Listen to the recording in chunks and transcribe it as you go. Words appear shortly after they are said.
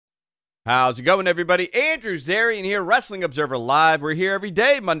How's it going, everybody? Andrew Zarian here, Wrestling Observer Live. We're here every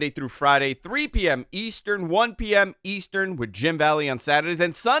day, Monday through Friday, 3 p.m. Eastern, 1 p.m. Eastern, with Jim Valley on Saturdays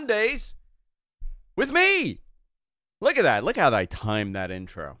and Sundays with me. Look at that. Look how I timed that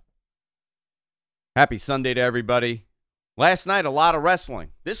intro. Happy Sunday to everybody. Last night, a lot of wrestling.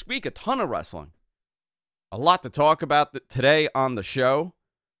 This week, a ton of wrestling. A lot to talk about today on the show.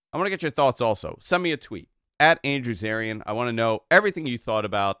 I want to get your thoughts also. Send me a tweet. At Andrew Zarian. I want to know everything you thought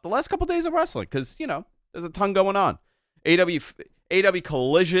about the last couple days of wrestling because, you know, there's a ton going on. AEW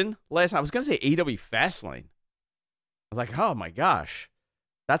Collision last night. I was going to say AEW Fastlane. I was like, oh my gosh.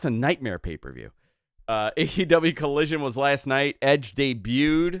 That's a nightmare pay-per-view. AEW Collision was last night. Edge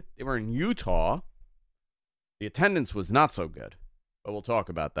debuted. They were in Utah. The attendance was not so good, but we'll talk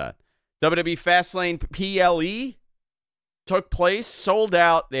about that. WWE Fastlane PLE took place, sold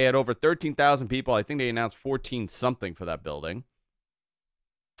out. They had over 13,000 people. I think they announced 14-something for that building.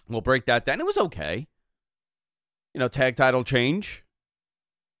 We'll break that down. It was okay. You know, tag title change.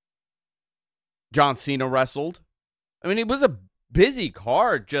 John Cena wrestled. I mean, it was a busy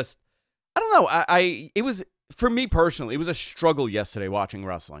card. Just, I don't know. It was, for me personally, it was a struggle yesterday watching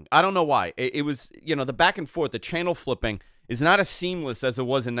wrestling. I don't know why. It was, you know, the back and forth, the channel flipping is not as seamless as it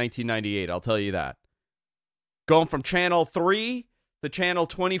was in 1998. I'll tell you that. Going from Channel 3 to Channel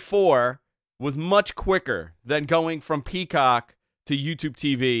 24 was much quicker than going from Peacock to YouTube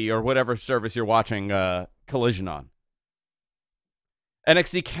TV or whatever service you're watching Collision on.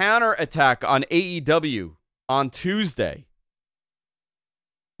 NXT counterattack on AEW on Tuesday.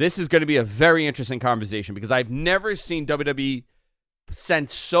 This is going to be a very interesting conversation because I've never seen WWE send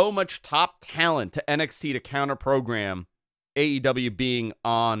so much top talent to NXT to counter program AEW being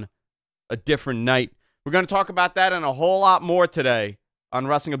on a different night. We're going to talk about that and a whole lot more today on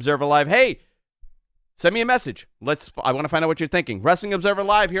Wrestling Observer Live. Hey, send me a message. I want to find out what you're thinking. Wrestling Observer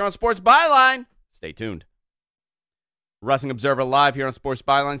Live here on Sports Byline. Stay tuned. Wrestling Observer Live here on Sports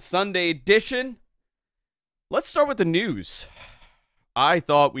Byline, Sunday edition. Let's start with the news. I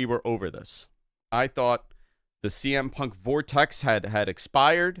thought we were over this. I thought the CM Punk vortex had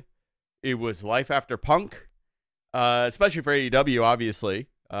expired. It was life after Punk, especially for AEW, obviously.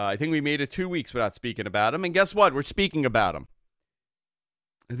 I think we made it 2 weeks without speaking about him. And guess what? We're speaking about him.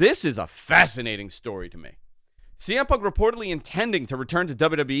 This is a fascinating story to me. CM Punk reportedly intending to return to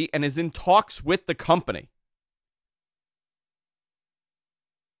WWE and is in talks with the company.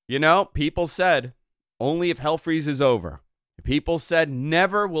 You know, people said, only if hell freezes over. People said,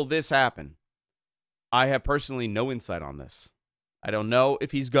 never will this happen. I have personally no insight on this. I don't know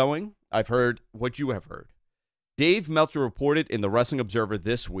if he's going. I've heard what you have heard. Dave Meltzer reported in the Wrestling Observer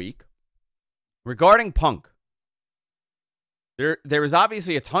this week regarding Punk. There is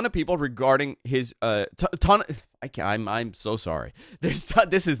obviously a ton of people regarding his I'm so sorry.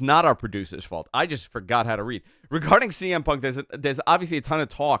 This is not our producer's fault. I just forgot how to read. Regarding CM Punk, there's obviously a ton of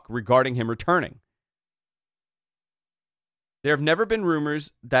talk regarding him returning. There have been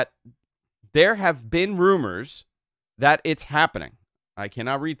rumors that it's happening. I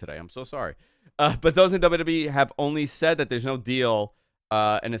cannot read today. I'm so sorry. But those in WWE have only said that there's no deal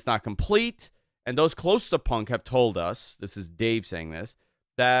and it's not complete. And those close to Punk have told us, this is Dave saying this,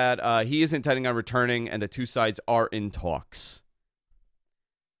 that he is intending on returning and the two sides are in talks.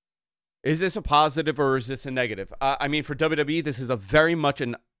 Is this a positive or is this a negative? I mean, for WWE, this is a very much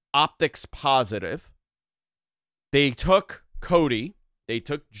an optics positive. They took Cody. They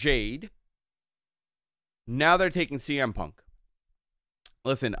took Jade. Now they're taking CM Punk.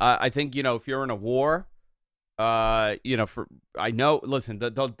 Listen, I think, you know, if you're in a war, you know, listen,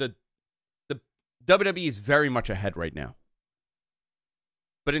 the WWE is very much ahead right now.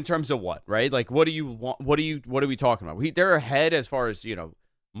 But in terms of what, right? Like, what do you want? What are we talking about? They're ahead as far as, you know,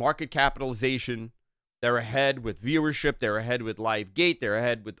 market capitalization. They're ahead with viewership. They're ahead with live gate. They're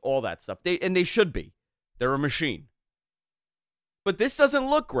ahead with all that stuff. They should be. They're a machine. But this doesn't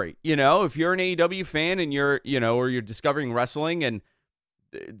look great. You know, if you're an AEW fan and you're discovering wrestling and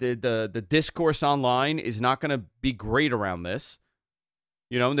the discourse online is not going to be great around this.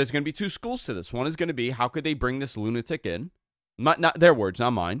 You know, and there's going to be two schools to this. One is going to be, how could they bring this lunatic in? Not their words,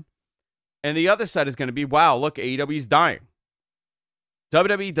 not mine. And the other side is going to be, wow, look, AEW's dying.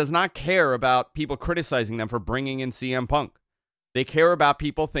 WWE does not care about people criticizing them for bringing in CM Punk. They care about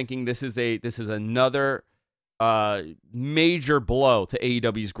people thinking this is another major blow to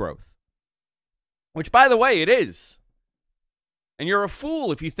AEW's growth. Which, by the way, it is. And you're a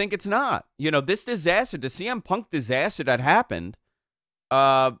fool if you think it's not. You know, this disaster, the CM Punk disaster that happened,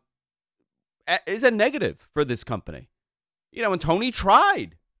 is a negative for this company. You know, and Tony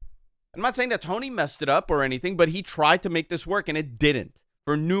tried. I'm not saying that Tony messed it up or anything, but he tried to make this work, and it didn't.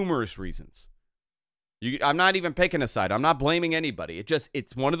 for numerous reasons. I'm not even picking a side. I'm not blaming anybody.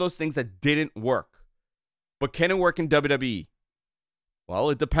 It's one of those things that didn't work. But can it work in WWE? Well,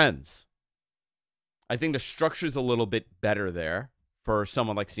 it depends. I think the structure's a little bit better there for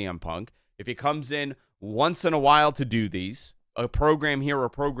someone like CM Punk. If he comes in once in a while to do these, a program here, a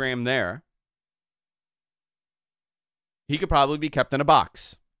program there, he could probably be kept in a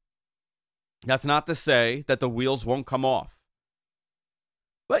box. That's not to say that the wheels won't come off.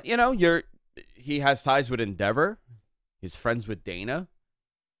 But, you know, he has ties with Endeavor. He's friends with Dana.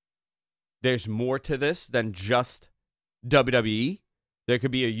 There's more to this than just WWE. There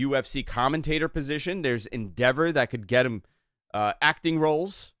could be a UFC commentator position. There's Endeavor that could get him acting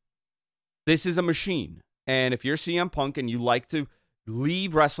roles. This is a machine. And if you're CM Punk and you like to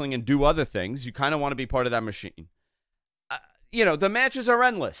leave wrestling and do other things, you kind of want to be part of that machine. You know, the matches are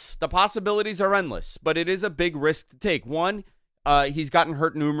endless. The possibilities are endless. But it is a big risk to take. One, he's gotten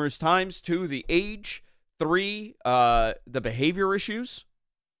hurt numerous times. Two, the age. Three, the behavior issues.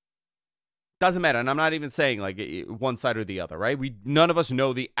 Doesn't matter. And I'm not even saying like one side or the other, right? None of us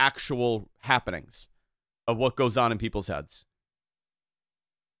know the actual happenings of what goes on in people's heads.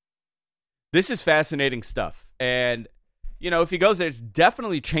 This is fascinating stuff. And, you know, if he goes there, it's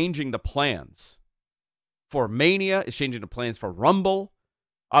definitely changing the plans for Mania. It's changing the plans for Rumble.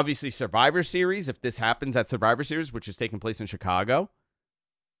 Obviously, Survivor Series, if this happens at Survivor Series, which is taking place in Chicago.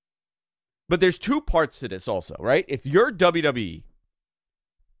 But there's two parts to this also, right? If you're WWE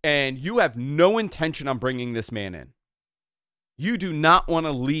and you have no intention on bringing this man in, you do not want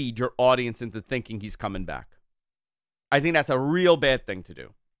to lead your audience into thinking he's coming back. I think that's a real bad thing to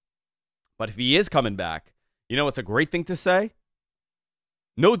do. But if he is coming back, you know what's a great thing to say?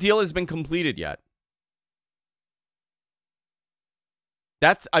 No deal has been completed yet.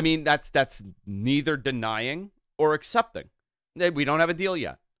 That's neither denying or accepting. We don't have a deal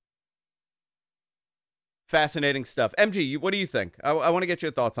yet. Fascinating stuff. MG, what do you think? I want to get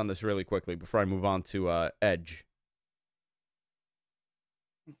your thoughts on this really quickly before I move on to Edge.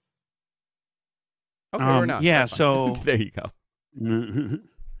 Okay, we're not. Yeah, so there you go.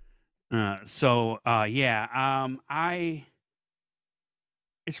 I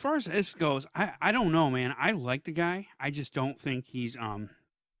as far as this goes, I don't know, man. I like the guy. I just don't think he's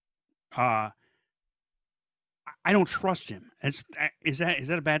I don't trust him. Is that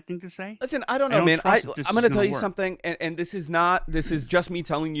a bad thing to say? Listen, I don't know, man. I'm going to tell you something, and this is just me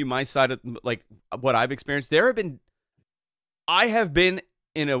telling you my side of like what I've experienced. I have been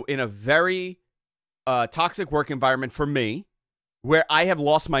in a very toxic work environment for me, where I have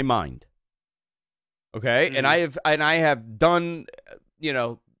lost my mind. Okay, and I have done, you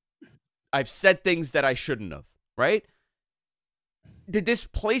know, I've said things that I shouldn't have. Right? Did this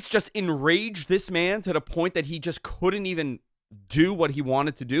place just enrage this man to the point that he just couldn't even do what he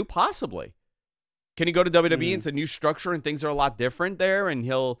wanted to do? Possibly. Can he go to WWE? It's a new structure and things are a lot different there, and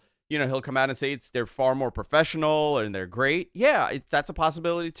he'll come out and say they're far more professional and they're great. Yeah, that's a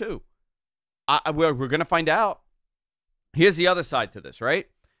possibility too. We're going to find out. Here's the other side to this, right?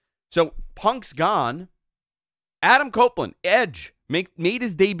 So Punk's gone. Adam Copeland, Edge, made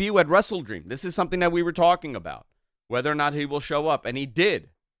his debut at WrestleDream. This is something that we were talking about, whether or not he will show up. And he did.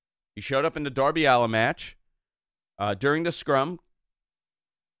 He showed up in the Darby Allin match. During the scrum,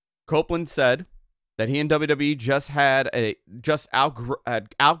 Copeland said that he and WWE just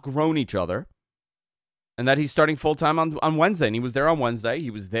outgrown each other, and that he's starting full-time on Wednesday. And he was there on Wednesday. He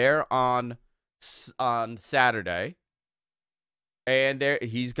was there on Saturday. And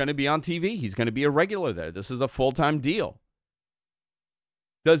he's going to be on TV. He's going to be a regular there. This is a full-time deal.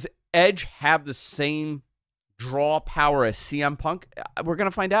 Does Edge have the same draw power as CM Punk? We're going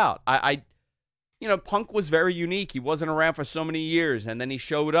to find out. Punk was very unique. He wasn't around for so many years, and then he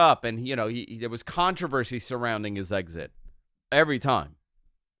showed up, and, there was controversy surrounding his exit every time.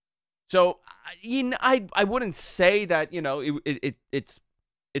 So, I wouldn't say that, it's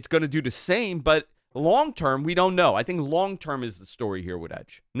going to do the same, but long-term, we don't know. I think long-term is the story here with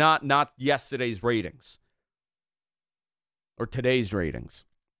Edge, not yesterday's ratings or today's ratings.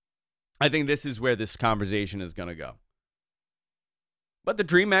 I think this is where this conversation is going to go. But the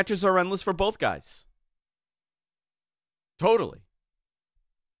dream matches are endless for both guys. Totally.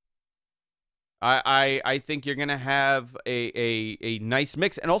 I think you're going to have a nice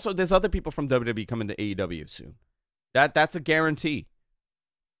mix. And also, there's other people from WWE coming to AEW soon. That's a guarantee.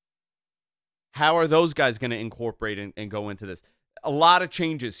 How are those guys going to incorporate and go into this? A lot of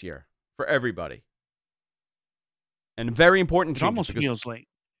changes here for everybody. And very important changes.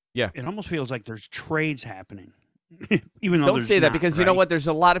 It almost feels like there's trades happening. Even though don't say that, because you know what? There's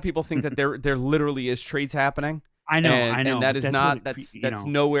a lot of people think that there literally is trades happening. I know. And that but is that's not, what it, that's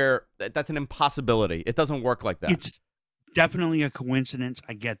nowhere, that's an impossibility. It doesn't work like that. It's definitely a coincidence.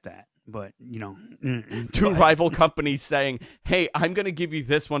 I get that. But, Two rival companies saying, hey, I'm going to give you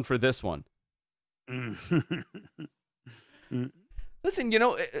this one for this one. Listen,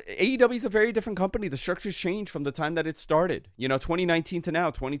 AEW is a very different company. The structure's changed from the time that it started. 2019 to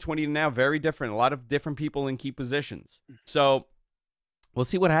now, 2020 to now, very different. A lot of different people in key positions. So we'll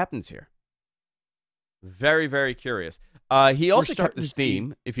see what happens here. Very, very curious. He also kept his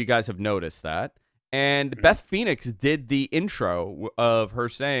theme, if you guys have noticed that. And Beth Phoenix did the intro of her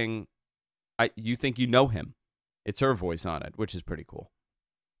saying, you think you know him. It's her voice on it, which is pretty cool.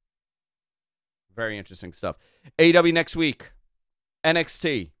 Very interesting stuff. AEW next week.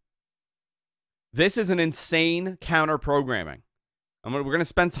 NXT. This is an insane counter programming. We're going to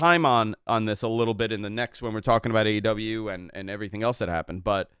spend time on this a little bit in the next when we're talking about AEW and everything else that happened.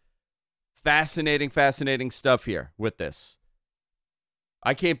 But fascinating stuff here with this.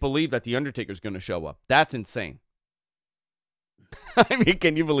 I can't believe that The Undertaker's going to show up. That's insane. I mean,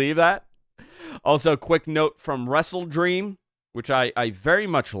 can you believe that? Also, quick note from WrestleDream, which I very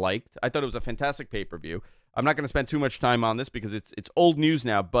much liked. I thought it was a fantastic pay-per-view. I'm not going to spend too much time on this because it's old news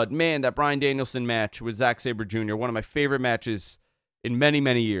now. But, man, that Bryan Danielson match with Zack Sabre Jr., one of my favorite matches in many,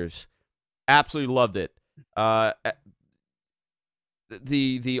 many years. Absolutely loved it.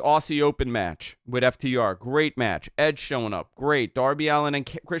 The Aussie Open match with FTR, great match. Edge showing up, great. Darby Allin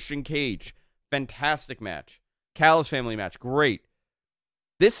and Christian Cage, fantastic match. Callis family match, great.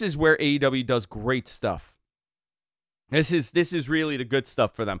 This is where AEW does great stuff. This is really the good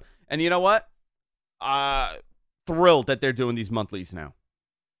stuff for them. And you know what? Thrilled that they're doing these monthlies now.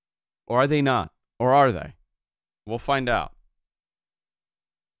 Or are they not? Or are they? We'll find out.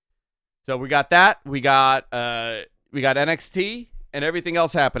 So we got that. We got NXT and everything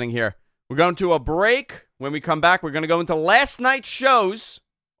else happening here. We're going to a break. When we come back, we're going to go into last night's shows,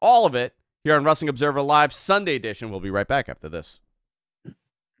 all of it, here on Wrestling Observer Live Sunday Edition. We'll be right back after this.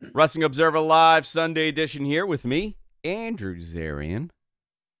 Wrestling Observer Live Sunday Edition here with me, Andrew Zarian.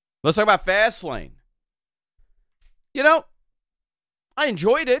 Let's talk about Fastlane. I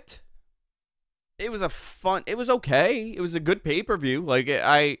enjoyed it. It was it was okay. It was a good pay-per-view. Like,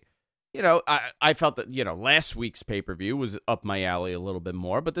 I felt that, last week's pay-per-view was up my alley a little bit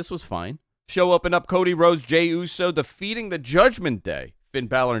more, but this was fine. Show opened up Cody Rhodes, Jey Uso defeating the Judgment Day, Finn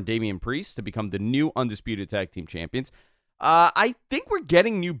Balor and Damian Priest, to become the new Undisputed Tag Team Champions. I think we're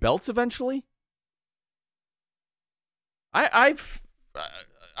getting new belts eventually. I've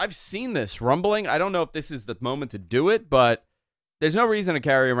seen this rumbling. I don't know if this is the moment to do it, but there's no reason to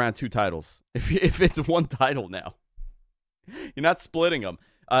carry around two titles if it's one title now. You're not splitting them.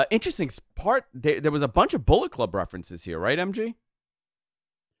 Interesting part, there was a bunch of Bullet Club references here, right, MG?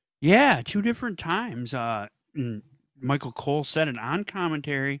 Yeah, two different times. Michael Cole said it on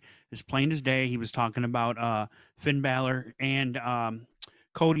commentary, as plain as day. He was talking about Finn Balor and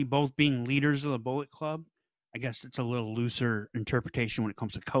Cody both being leaders of the Bullet Club. I guess it's a little looser interpretation when it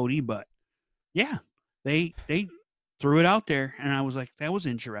comes to Cody, but yeah, they threw it out there, and I was like, that was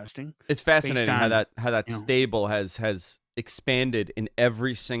interesting. It's fascinating how that stable has expanded in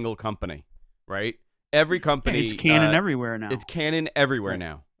every single company, right? Every company, it's canon everywhere now. It's canon everywhere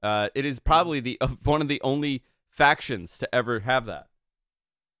now. It is probably one of the only factions to ever have that.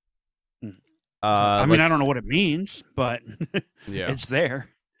 I mean, I don't know what it means, but yeah, it's there.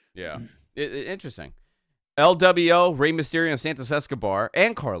 Yeah, interesting. LWO, Rey Mysterio and Santos Escobar,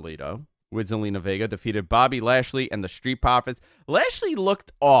 and Carlito with Zelina Vega defeated Bobby Lashley and the Street Profits. Lashley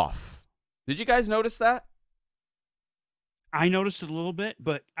looked off. Did you guys notice that? I noticed it a little bit,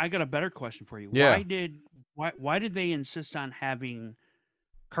 but I got a better question for you. Yeah. Why did they insist on having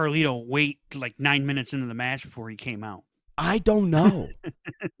Carlito wait like 9 minutes into the match before he came out? I don't know.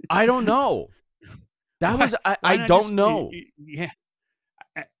 I don't know. I don't know. Yeah.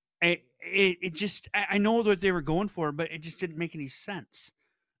 It just, I know what they were going for, but it just didn't make any sense.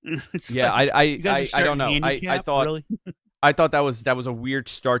 Yeah, like, I don't know. I thought really? I thought that was a weird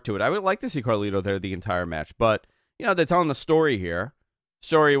start to it. I would like to see Carlito there the entire match, but they're telling the story here.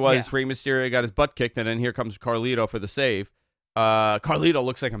 Story was Rey Mysterio got his butt kicked, and then here comes Carlito for the save. Carlito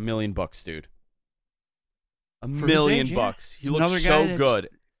looks like $1 million, dude. $1 million. Yeah. He looks so good.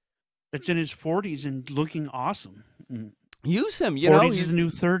 That's in his 40s and looking awesome. Use him, 40s is the new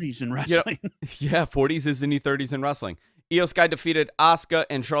 30s in wrestling. Yeah, 40s is the new 30s in wrestling. Io Sky defeated Asuka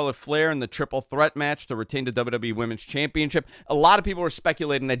and Charlotte Flair in the triple threat match to retain the WWE Women's Championship. A lot of people were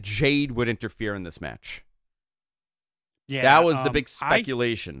speculating that Jade would interfere in this match. Yeah, that was the big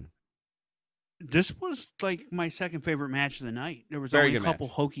speculation. This was like my second favorite match of the night. There was Very only a good couple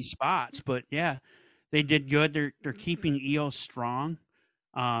match. hokey spots, but yeah, They did good. They're keeping Io strong.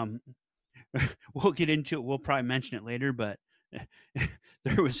 We'll get into it. We'll probably mention it later, but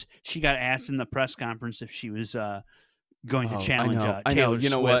she got asked in the press conference if she was going to challenge I know. Taylor You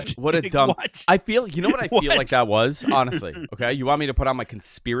know Swift. what? What a dumb. What? I feel. You know what I feel What? like that was, honestly. Okay, you want me to put on my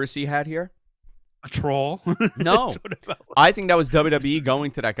conspiracy hat here? A troll? No. That's what it felt like. I think that was WWE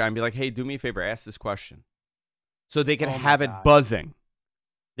going to that guy and be like, "Hey, do me a favor, ask this question," so they could Oh my have it God. buzzing.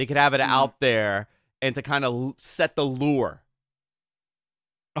 They could have it out there and to kind of set the lure.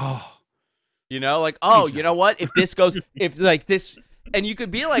 Oh, You know, like, oh, Please you no. know what? If this goes, if like this, and you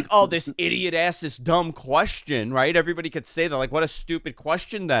could be like, oh, this idiot asked this dumb question, right? Everybody could say that, like, what a stupid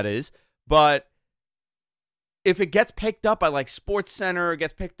question that is. But if it gets picked up by like Sports Center, or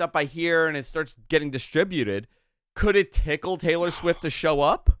gets picked up by here, and it starts getting distributed, could it tickle Taylor Swift to show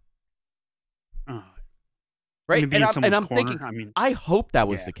up? Right, Gonna be in and I'm someone's corner. thinking, I mean, I hope that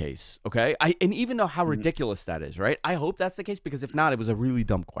was yeah. the case. Okay, and even though how ridiculous that is, right? I hope that's the case because if not, it was a really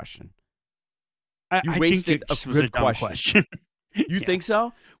dumb question. You I wasted think it a just was a good dumb question. You Yeah. think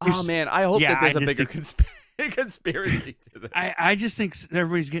so? Oh man, I hope Yeah, that there's I a just bigger conspiracy to this. I just think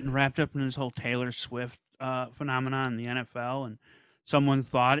everybody's getting wrapped up in this whole Taylor Swift phenomenon in the NFL, and someone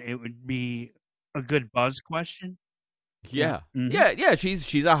thought it would be a good buzz question. Yeah. Mhm. Yeah.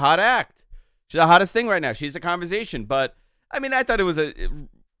 She's a hot act. She's the hottest thing right now. She's a conversation. But I mean, I thought it was a.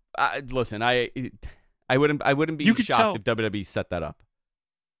 Listen, I wouldn't be You could shocked tell- if WWE set that up.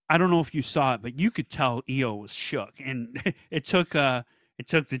 I don't know if you saw it, but you could tell Io was shook, and it took the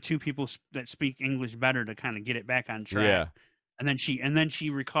two people that speak English better to kind of get it back on track. Yeah. And then she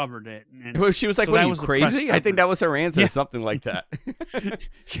recovered it. And Well, she was like, so "What that are you was the press crazy?" I think that conference. was her answer, Yeah. something like that.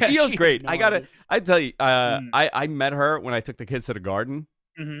 Yeah, Io's she great. had no idea. I tell you, Mm. I met her when I took the kids to the garden,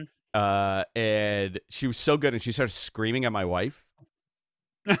 Mhm. and she was so good, and she started screaming at my wife,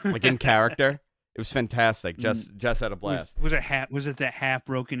 like in character. It was fantastic. Just had a blast. Was it that half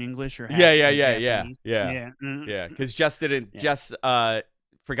broken English or half Yeah. Japanese? Yeah. Mhm. Because Jess didn't. Yeah. Jess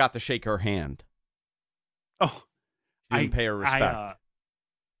forgot to shake her hand. Oh, She didn't pay her respect.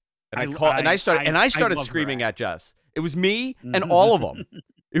 And I started love her screaming act. at Jess. It was me and Mhm. all of them.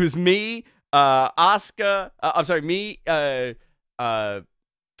 It was me, Asuka. I'm sorry, me,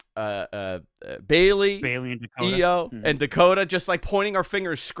 Bailey, Bailey and Dakota. Io, Mhm. and Dakota, just like pointing our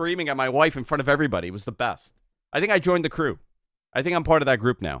fingers, screaming at my wife in front of everybody. It was the best. I think I joined the crew. I think I'm part of that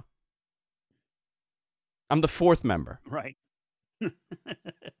group now. I'm the fourth member. Right.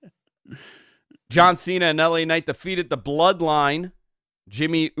 John Cena and LA Knight defeated the Bloodline,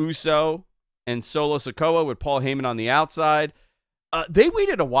 Jimmy Uso and Solo Sikoa with Paul Heyman on the outside. They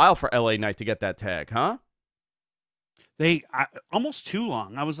waited a while for LA Knight to get that tag, huh? Almost too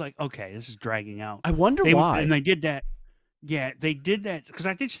long. I was like, okay, this is dragging out. I wonder why. And they did that. Yeah, they did that because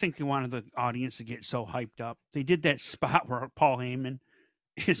I just think they wanted the audience to get so hyped up. They did that spot where Paul Heyman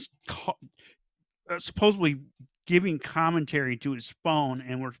is supposedly giving commentary to his phone,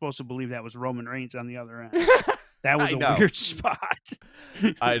 and we're supposed to believe that was Roman Reigns on the other end. That was I a know. weird spot.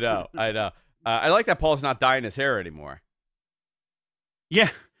 I know. I like that Paul's not dyeing his hair anymore. Yeah,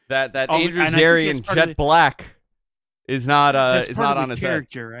 That Oh, and Andrew I think Zarian that's part of Jet Black is not that's is part not of on the his head.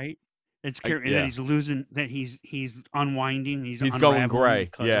 character, right? It's and yeah. that he's losing, that he's unwinding, he's going unraveling gray,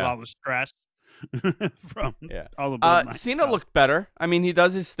 because yeah. of all the stress from Yeah. all the Bloodline Cena stuff. looked better. I mean, he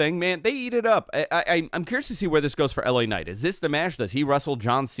does his thing, man. They eat it up. I'm curious to see where this goes for LA Knight. Is this the match? Does he wrestle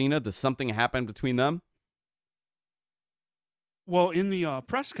John Cena? Does something happen between them? Well, in the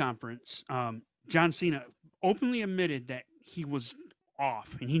press conference, John Cena openly admitted that he was off,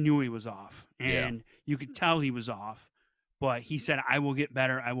 and he knew he was off, and you could tell he was off. But he said, "I will get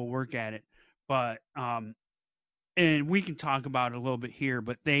better. I will work at it." But and we can talk about it a little bit here.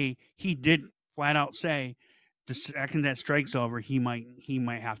 But he did flat out say, the second that strike's over, he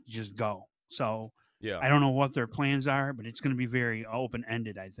might have to just go. So Yeah. I don't know what their plans are, but it's going to be very open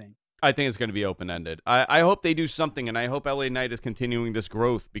ended, I think. I think it's going to be open-ended. I hope they do something, and I hope LA Knight is continuing this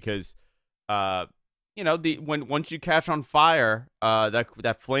growth because, once you catch on fire,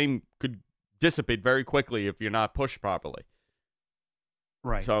 that flame could dissipate very quickly if you're not pushed properly.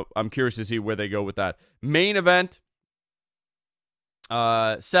 Right. So I'm curious to see where they go with that. Main event,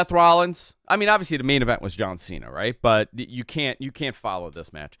 Seth Rollins. I mean, obviously the main event was John Cena, right? But you can't follow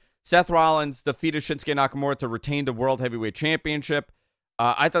this match. Seth Rollins defeated Shinsuke Nakamura to retain the World Heavyweight Championship.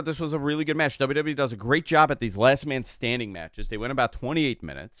 I thought this was a really good match. WWE does a great job at these last man standing matches. They went about 28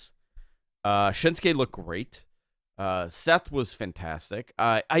 minutes. Shinsuke looked great. Seth was fantastic.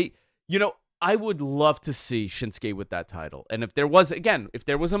 I would love to see Shinsuke with that title. And if there was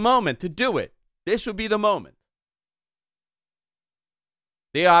a moment to do it, this would be the moment.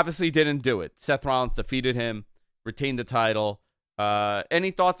 They obviously didn't do it. Seth Rollins defeated him, retained the title.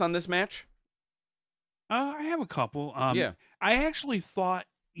 Any thoughts on this match? I have a couple. Yeah. I actually thought,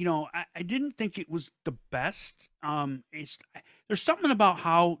 I didn't think it was the best. There's something about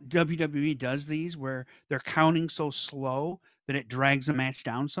how WWE does these where they're counting so slow that it drags the match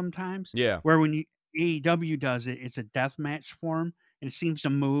down sometimes. Yeah. Where when AEW does it, it's a death match form and it seems to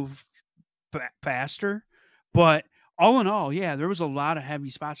move faster. But all in all, yeah, there was a lot of heavy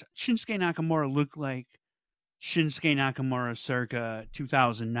spots. Shinsuke Nakamura looked like Shinsuke Nakamura circa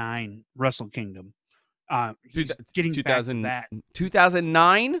 2009 Wrestle Kingdom. He's getting back to that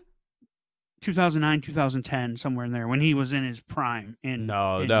 2009? 2009, 2010, somewhere in there when he was in his prime.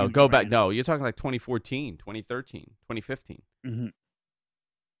 No, go back. No, you're talking like 2014, 2013, 2015. Mm-hmm.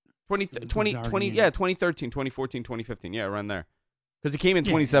 2013, 2014, 2015. Yeah, around there. Because he came in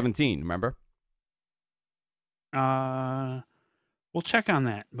 2017, remember? We'll check on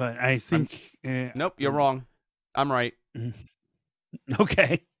that, but I think... nope, you're wrong. I'm right.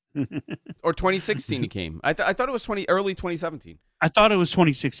 Okay. Or 2016 he came. I thought it was early 2017. I thought it was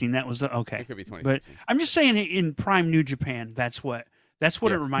 2016. That was the okay. It could be 2016. But I'm just saying, in Prime New Japan, that's what it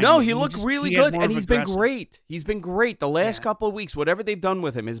reminded me. No, he looked really good, and he's been aggressive. great. He's been great the last couple of weeks. Whatever they've done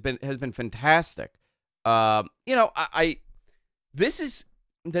with him has been fantastic. There's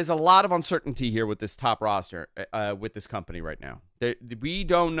a lot of uncertainty here with this top roster, with this company right now. We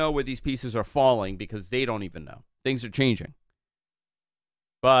don't know where these pieces are falling because they don't even know. Things are changing.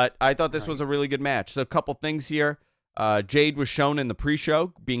 But I thought this was a really good match. So a couple things here. Jade was shown in the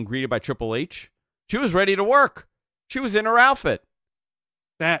pre-show being greeted by Triple H. She was ready to work. She was in her outfit.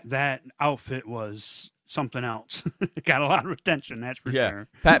 That outfit was something else. It got a lot of attention, that's for sure.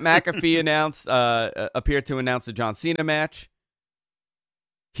 Pat McAfee appeared to announce the John Cena match.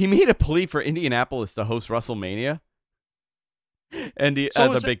 He made a plea for Indianapolis to host WrestleMania. And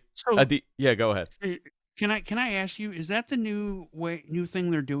go ahead. Can I ask you, is that the new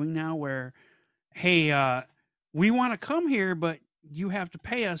thing they're doing now where, hey, we want to come here, but you have to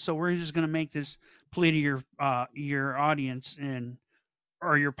pay us, so we're just going to make this plea to your audience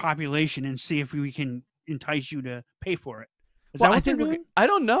or your population and see if we can entice you to pay for it. Is that what they're doing? I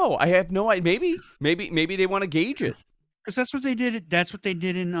don't know. I have no idea. Maybe they want to gauge it. Because that's what they did. That's what they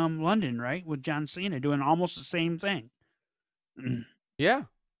did in London, right, with John Cena doing almost the same thing. Yeah.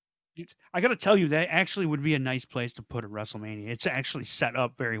 I got to tell you, that actually would be a nice place to put a WrestleMania. It's actually set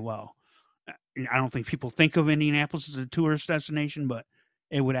up very well. I don't think people think of Indianapolis as a tourist destination, but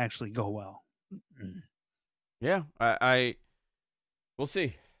it would actually go well. Yeah, we'll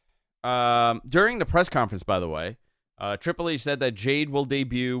see. During the press conference, by the way, Triple H said that Jade will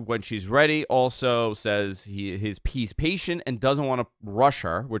debut when she's ready. Also says he's patient and doesn't want to rush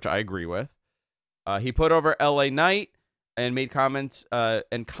her, which I agree with. He put over LA Knight and made comments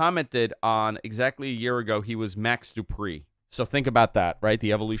and commented on exactly a year ago he was Max Dupree. So think about that, right?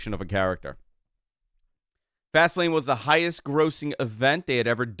 The evolution of a character. Fastlane was the highest grossing event they had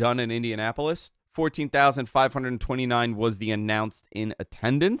ever done in Indianapolis. 14,529 was the announced in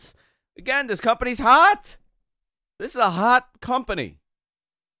attendance. Again, this company's hot. This is a hot company.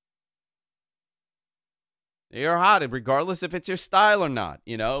 They are hot, regardless if it's your style or not.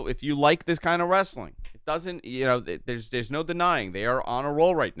 If you like this kind of wrestling, it doesn't. There's no denying they are on a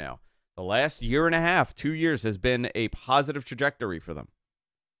roll right now. The last year and a half, 2 years, has been a positive trajectory for them.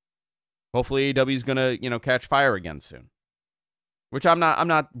 Hopefully, AEW is gonna catch fire again soon. Which I'm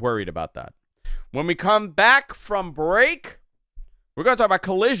not worried about that. When we come back from break, we're gonna talk about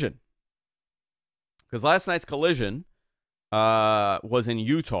Collision. Because last night's Collision was in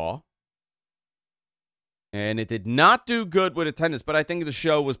Utah. And it did not do good with attendance. But I think the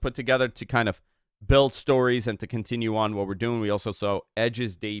show was put together to kind of build stories and to continue on what we're doing. We also saw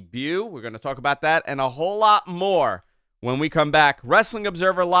Edge's debut. We're going to talk about that and a whole lot more when we come back. Wrestling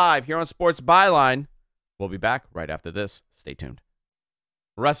Observer Live here on Sports Byline. We'll be back right after this. Stay tuned.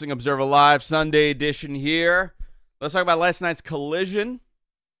 Wrestling Observer Live Sunday edition here. Let's talk about last night's Collision.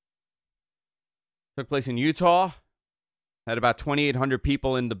 Took place in Utah. Had about 2,800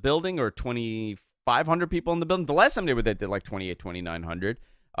 people in the building, or 2,500 people in the building. The last time they were there, they did like 2,900.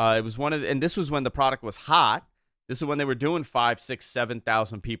 It was and this was when the product was hot. This is when they were doing 5,000, 6,000,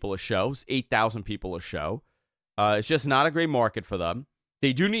 7,000 people a show, 8,000 people a show. It's just not a great market for them.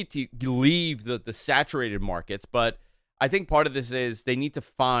 They do need to leave the saturated markets, but I think part of this is they need to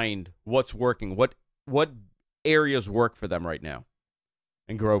find what's working, what areas work for them right now,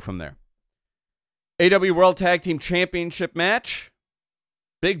 and grow from there. AEW World Tag Team Championship match.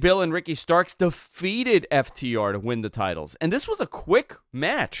 Big Bill and Ricky Starks defeated FTR to win the titles. And this was a quick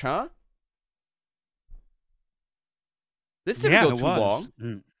match, huh? This didn't go too long.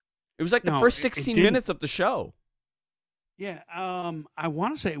 It was like the first 16 minutes of the show. Yeah, I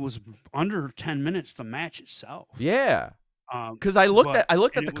want to say it was under 10 minutes, the match itself. Yeah. Because I looked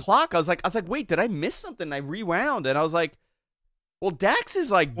at the clock. I was like, wait, did I miss something? I rewound, and I was like, well, Dax is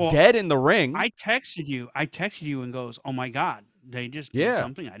like dead in the ring. I texted you and goes, oh my God, they just did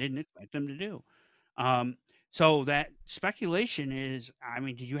something I didn't expect them to do. So that speculation is, I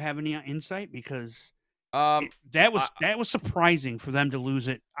mean, do you have any insight? Because that was surprising for them to lose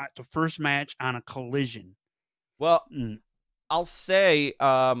it at the first match on a Collision. Well, I'll say,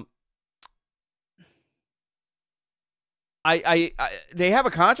 they have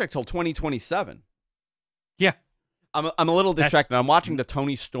a contract till 2027. Yeah. I'm a little distracted. I'm watching the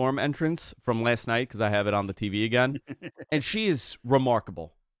Toni Storm entrance from last night because I have it on the TV again, and she is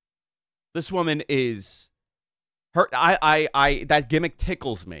remarkable. This woman is that gimmick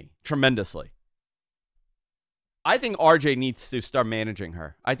tickles me tremendously. I think RJ needs to start managing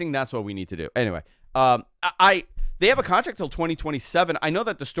her. I think that's what we need to do. Anyway, they have a contract till 2027. I know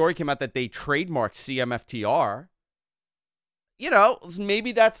that the story came out that they trademarked CMFTR. You know,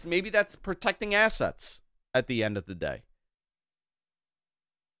 maybe that's protecting assets at the end of the day.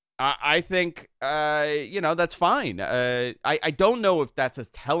 I think, that's fine. I don't know if that's a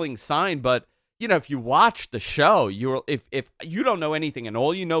telling sign, but, if you watch the show, if you don't know anything and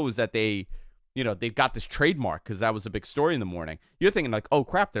all you know is that they've got this trademark because that was a big story in the morning, you're thinking like, oh,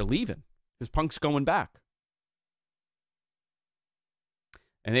 crap, they're leaving because Punk's going back.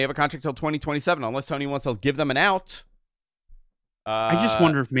 And they have a contract till 2027 unless Tony wants to give them an out. I just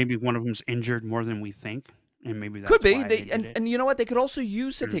wonder if maybe one of them's injured more than we think, and maybe that's could be. Why and you know what? They could also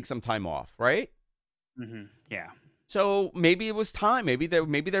use to take some time off, right? Yeah. So maybe it was time. Maybe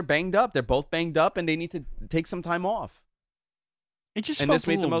they're banged up. They're both banged up, and they need to take some time off. It just felt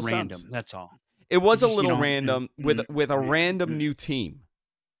made the most random. Sense. That's all. It was a little random with a random new team.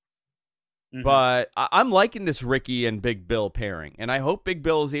 But I'm liking this Ricky and Big Bill pairing, and I hope Big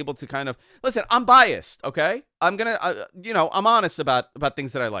Bill is able to kind of listen. I'm biased, okay? I'm gonna, I'm honest about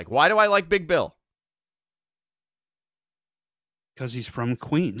things that I like. Why do I like Big Bill? Because he's from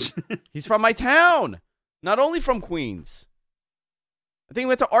Queens. He's from my town. Not only from Queens. I think he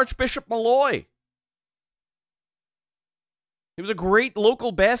went to Archbishop Malloy. He was a great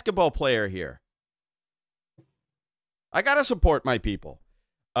local basketball player here. I gotta support my people.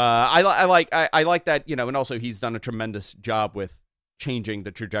 I like that, and also he's done a tremendous job with changing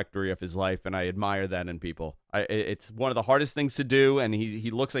the trajectory of his life, and I admire that in people. It's one of the hardest things to do, and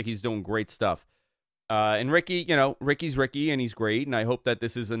he looks like he's doing great stuff. And Ricky, Ricky's Ricky, and he's great, and I hope that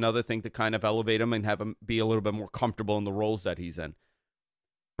this is another thing to kind of elevate him and have him be a little bit more comfortable in the roles that he's in.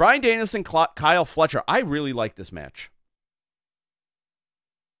 Bryan Danielson, Kyle Fletcher. I really like this match.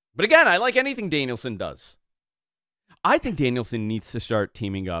 But again, I like anything Danielson does. I think Danielson needs to start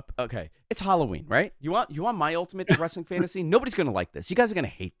teaming up. Okay, it's Halloween, right? You want my ultimate wrestling fantasy? Nobody's going to like this. You guys are going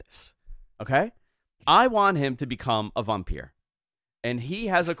to hate this, okay? I want him to become a vampire. And he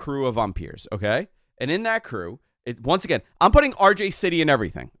has a crew of vampires, okay? And in that crew, once again, I'm putting RJ City in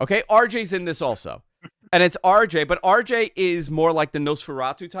everything, okay? RJ's in this also. And it's RJ, but RJ is more like the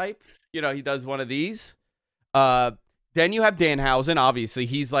Nosferatu type. He does one of these. Then you have Danhausen, obviously.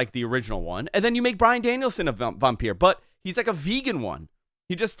 He's like the original one. And then you make Bryan Danielson a vampire, but he's like a vegan one.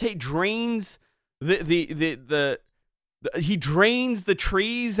 He just drains he drains the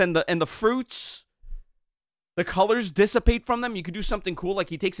trees and the fruits. The colors dissipate from them. You could do something cool, like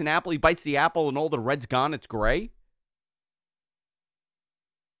he takes an apple, he bites the apple, and all the red's gone. It's gray.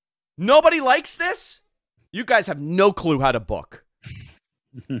 Nobody likes this? You guys have no clue how to book.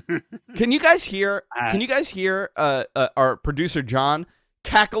 Can you guys hear? Our producer John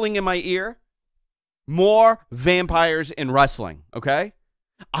cackling in my ear? More vampires in wrestling, okay?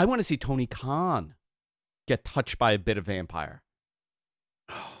 I want to see Tony Khan get touched by a bit of vampire.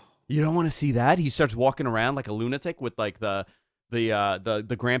 You don't want to see that? He starts walking around like a lunatic with like the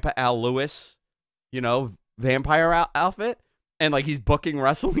Grandpa Al Lewis, vampire outfit, and like he's booking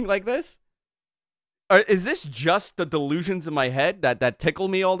wrestling like this. Is this just the delusions in my head that tickle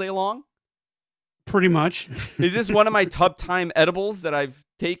me all day long? Pretty much. Is this one of my tub time edibles that I've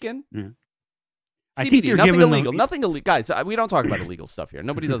taken? Yeah. CBD, nothing illegal. Nothing illegal. Guys, we don't talk about illegal stuff here.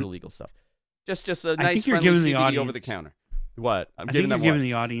 Nobody does illegal stuff. Just a nice friendly CBD over the counter. What? I think you're giving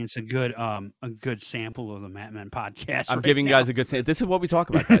the audience a good sample of the Mat Men podcast. I'm giving guys a good sample. This is what we talk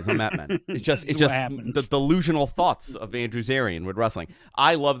about, guys, on Mat Men. It's just the delusional thoughts of Andrew Zarian with wrestling.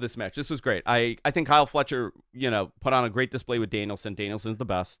 I love this match. This was great. I think Kyle Fletcher, put on a great display with Danielson. Danielson's the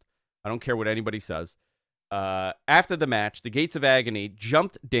best. I don't care what anybody says. After the match, the Gates of Agony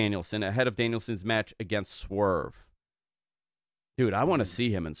jumped Danielson ahead of Danielson's match against Swerve. Dude, I want to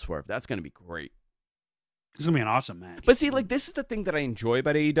see him and Swerve. That's going to be great. It's going to be an awesome match. But see, like, this is the thing that I enjoy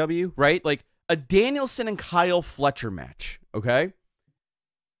about AEW, right? Like, a Danielson and Kyle Fletcher match, okay?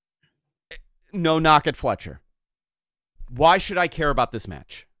 No knock at Fletcher. Why should I care about this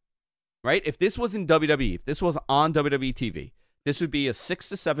match? Right? If this was in WWE, if this was on WWE TV, this would be a 6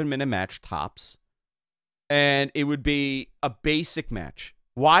 to 7 minute match tops. And it would be a basic match.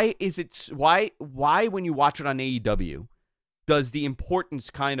 Why is it why when you watch it on AEW does the importance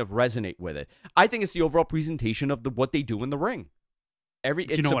kind of resonate with it? I think it's the overall presentation of what they do in the ring.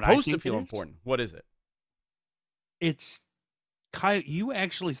 It's supposed to feel important. What is it? It's Kyle. You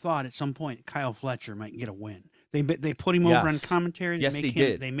actually thought at some point Kyle Fletcher might get a win. They put him over on commentary. Yes, they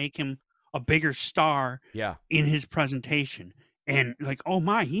did. They make him a bigger star. In his presentation, and like, oh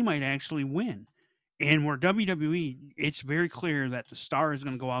my, he might actually win. And where WWE, it's very clear that the star is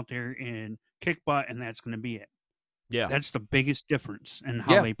going to go out there and kick butt, and that's going to be it. Yeah. That's the biggest difference in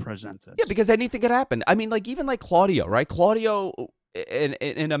how they present this. Yeah, because anything could happen. I mean, like, even like Claudio, right? Claudio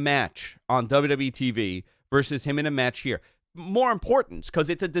in a match on WWE TV versus him in a match here. More importance, because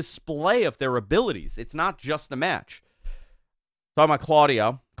it's a display of their abilities. It's not just a match. Talking about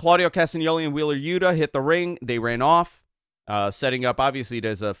Claudio. Claudio Castagnoli and Wheeler Yuta hit the ring. They ran off. Setting up, obviously,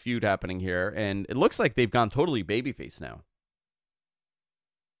 there's a feud happening here, and it looks like they've gone totally babyface now.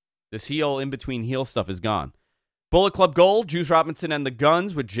 This heel, in-between heel stuff is gone. Bullet Club Gold, Juice Robinson and the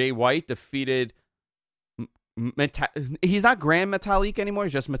Guns with Jay White defeated... He's not Grand Metalik anymore,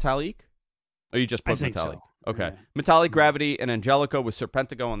 he's just Metalik? Or you just put Metalik? So. Okay. Yeah. Metalik, Gravity, and Angelico with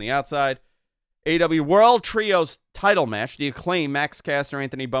Serpentico on the outside. AEW World Trios title match. The Acclaim, Max Caster,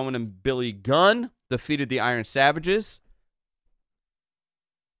 Anthony Bowen, and Billy Gunn defeated the Iron Savages.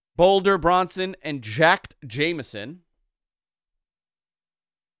 Boulder, Bronson, and Jacked Jameson.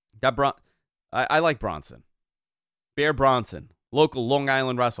 I like Bronson. Bear Bronson, local Long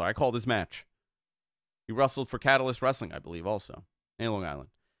Island wrestler. I call this match. He wrestled for Catalyst Wrestling, I believe, also in Long Island.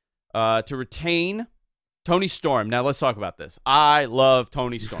 To retain Tony Storm. Now, let's talk about this. I love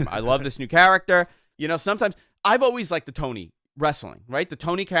Tony Storm. I love this new character. You know, sometimes I've always liked the Tony wrestling, right? The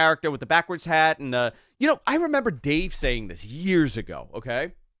Tony character with the backwards hat and the, you know, I remember Dave saying this years ago,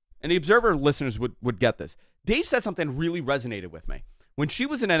 okay? And the Observer listeners would get this. Dave said something really resonated with me. When she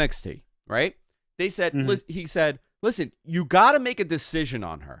was in NXT, right? They said, he said, listen, you got to make a decision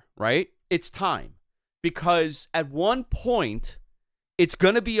on her, right? It's time. Because at one point, it's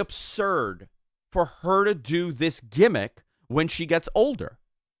going to be absurd for her to do this gimmick when she gets older.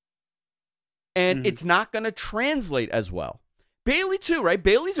 And it's not going to translate as well. Bayley, too, right?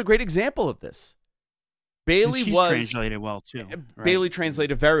 Bayley's a great example of this. Bayley translated well, too. Right? Bayley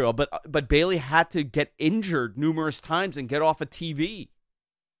translated very well, but Bayley had to get injured numerous times and get off of TV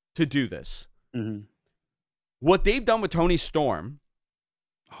to do this. What they've done with Tony Storm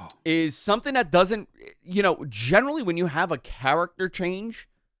is something that doesn't, you know, generally when you have a character change,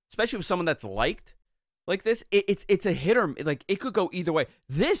 especially with someone that's liked like this, it's a hit or, like, it could go either way.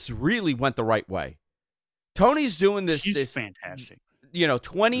 This really went the right way. Tony's doing this. She's fantastic. You know,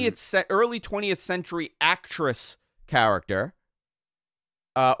 early 20th century actress character,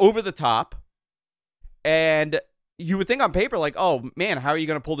 over the top, and you would think on paper, like, oh man, how are you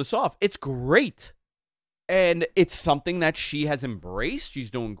going to pull this off? It's great, and it's something that she has embraced. She's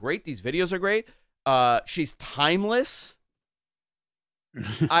doing great. These videos are great. She's timeless.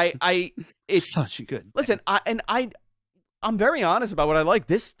 It's such a good. Listen, I'm very honest about what I like.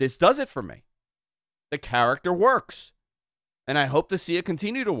 This does it for me. The character works. And I hope to see it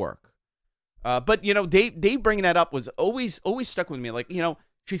continue to work. But, you know, Dave bringing that up was always stuck with me. Like, you know,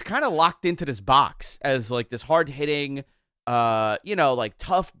 she's kind of locked into this box as, like, this hard-hitting, you know, like,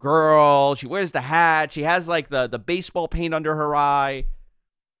 tough girl. She wears the hat. She has, like, the baseball paint under her eye.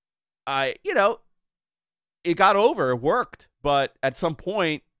 You know, it got over. It worked. But at some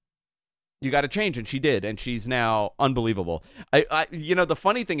point, you got to change, and she did, and she's now unbelievable. You know, the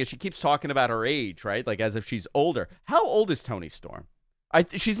funny thing is she keeps talking about her age, right? Like, as if she's older. How old is Tony Storm?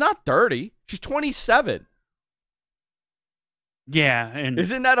 She's not 30. She's 27. Yeah, and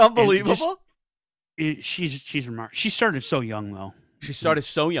isn't that unbelievable? She's remarkable. She started so young, though. She started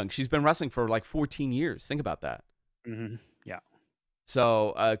so young. She's been wrestling for like 14 years. Think about that. Yeah.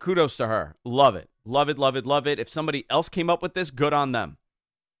 So kudos to her. Love it. Love it, love it, love it. If somebody else came up with this, good on them.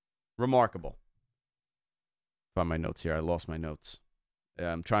 Remarkable. Find my notes here. I lost my notes.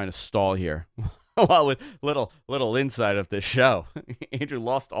 I'm trying to stall here. Well, with little insight of this show. Andrew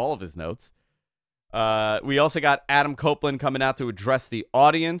lost all of his notes. We also got Adam Copeland coming out to address the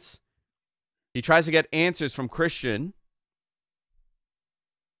audience. He tries to get answers from Christian.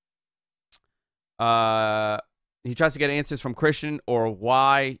 he tries to get answers from Christian or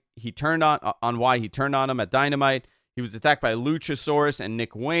why he turned on why he turned on him at Dynamite. He was attacked by Luchasaurus and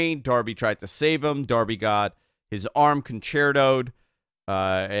Nick Wayne. Darby tried to save him. Darby got his arm concertoed,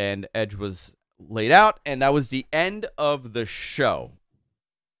 and Edge was laid out, and that was the end of the show.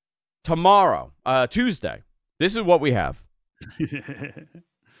 Tomorrow, Tuesday, this is what we have.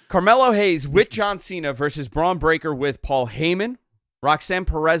 Carmelo Hayes with John Cena versus Braun Breaker with Paul Heyman. Roxanne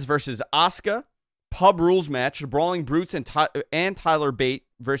Perez versus Asuka. Pub rules match. The Brawling Brutes and Tyler Bate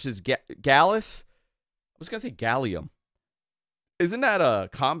versus Gallus. I was gonna say Gallium. Isn't that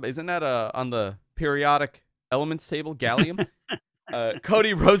on the periodic elements table? Gallium.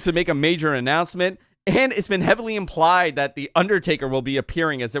 Cody Rhodes to make a major announcement, and it's been heavily implied that the Undertaker will be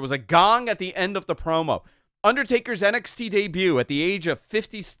appearing, as there was a gong at the end of the promo. Undertaker's NXT debut at the age of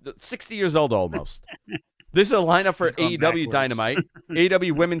 60 years old almost. This is a lineup for AEW Dynamite.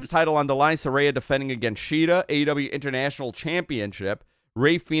 AEW Women's title on the line. Saraya defending against Shida. AEW International Championship.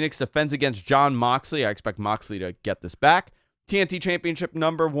 Rey Fenix defends against Jon Moxley. I expect Moxley to get this back. TNT Championship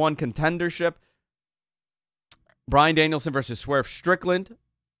 #1 contendership. Bryan Danielson versus Swerve Strickland.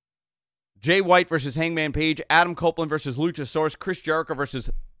 Jay White versus Hangman Page. Adam Copeland versus Luchasaurus. Chris Jericho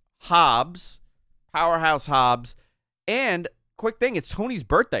versus Hobbs. Powerhouse Hobbs. And, quick thing, it's Tony's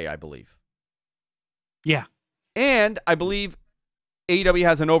birthday, I believe. Yeah. And I believe AEW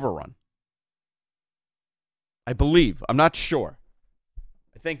has an overrun. I believe. I'm not sure.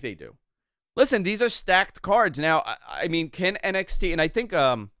 I think they do. Listen, these are stacked cards. Now, I mean, can NXT, and I think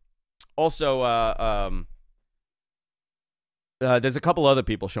also there's a couple other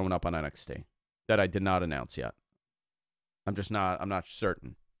people showing up on NXT that I did not announce yet. I'm not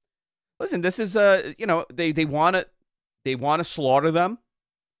certain. Listen, this is they want to slaughter them.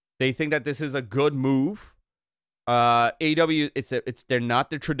 They think that this is a good move. AEW, they're not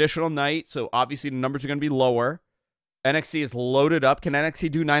the traditional night, so obviously the numbers are going to be lower. NXT is loaded up. Can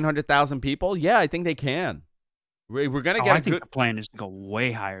NXT do 900,000 people? Yeah, I think they can. We're going to get I think the plan is to go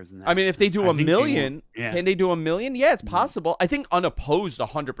way higher than that. I mean, if they do a million, can they do a million? Yeah, it's possible. I think unopposed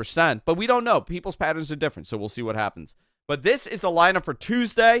 100%, but we don't know. People's patterns are different, so we'll see what happens. But this is the lineup for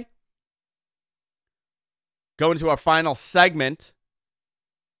Tuesday. Going to our final segment.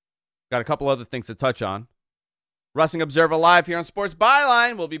 Got a couple other things to touch on. Wrestling Observer Live here on Sports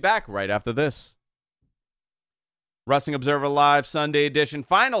Byline. We'll be back right after this. Wrestling Observer Live Sunday edition.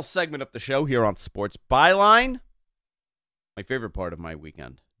 Final segment of the show here on Sports Byline. My favorite part of my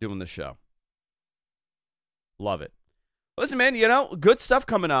weekend, doing the show. Love it. Listen, man, good stuff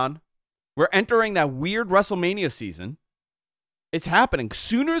coming on. We're entering that weird WrestleMania season. It's happening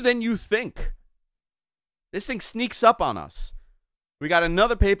sooner than you think. This thing sneaks up on us. We got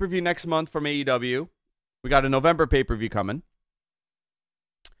another pay-per-view next month from AEW. We got a November pay-per-view coming.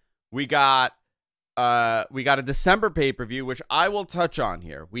 We got a December pay-per-view, which I will touch on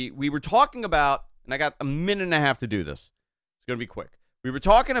here. We were talking about, and I got a minute and a half to do this. It's going to be quick. We were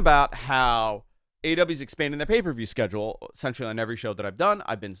talking about how AEW is expanding their pay-per-view schedule essentially on every show that I've done.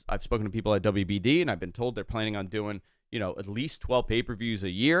 I've spoken to people at WBD, and I've been told they're planning on doing, at least 12 pay-per-views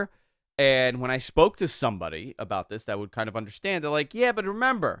a year. And when I spoke to somebody about this that would kind of understand, they're like, yeah, but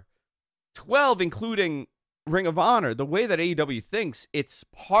remember, 12 including Ring of Honor, the way that AEW thinks, it's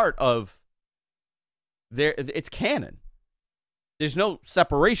part of it's canon. There's no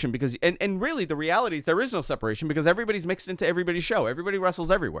separation because, and really the reality is there is no separation because everybody's mixed into everybody's show. Everybody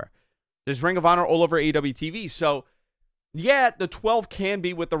wrestles everywhere. There's Ring of Honor all over AEW TV. So yeah, the 12 can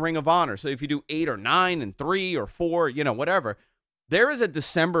be with the Ring of Honor. So if you do 8 or 9 and 3 or 4, whatever, there is a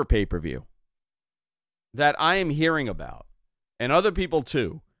December pay-per-view that I am hearing about and other people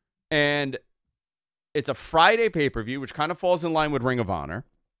too. And it's a Friday pay-per-view, which kind of falls in line with Ring of Honor.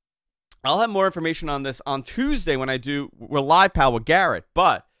 I'll have more information on this on Tuesday when we're live, pal, with Garrett.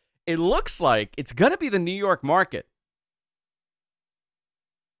 But it looks like it's going to be the New York market.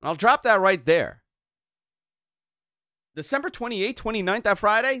 I'll drop that right there. December 28th, 29th, that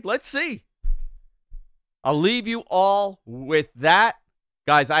Friday? Let's see. I'll leave you all with that.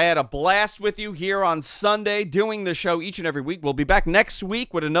 Guys, I had a blast with you here on Sunday doing the show each and every week. We'll be back next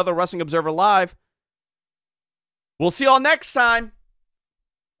week with another Wrestling Observer Live. We'll see you all next time.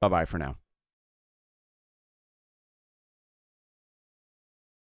 Bye-bye for now.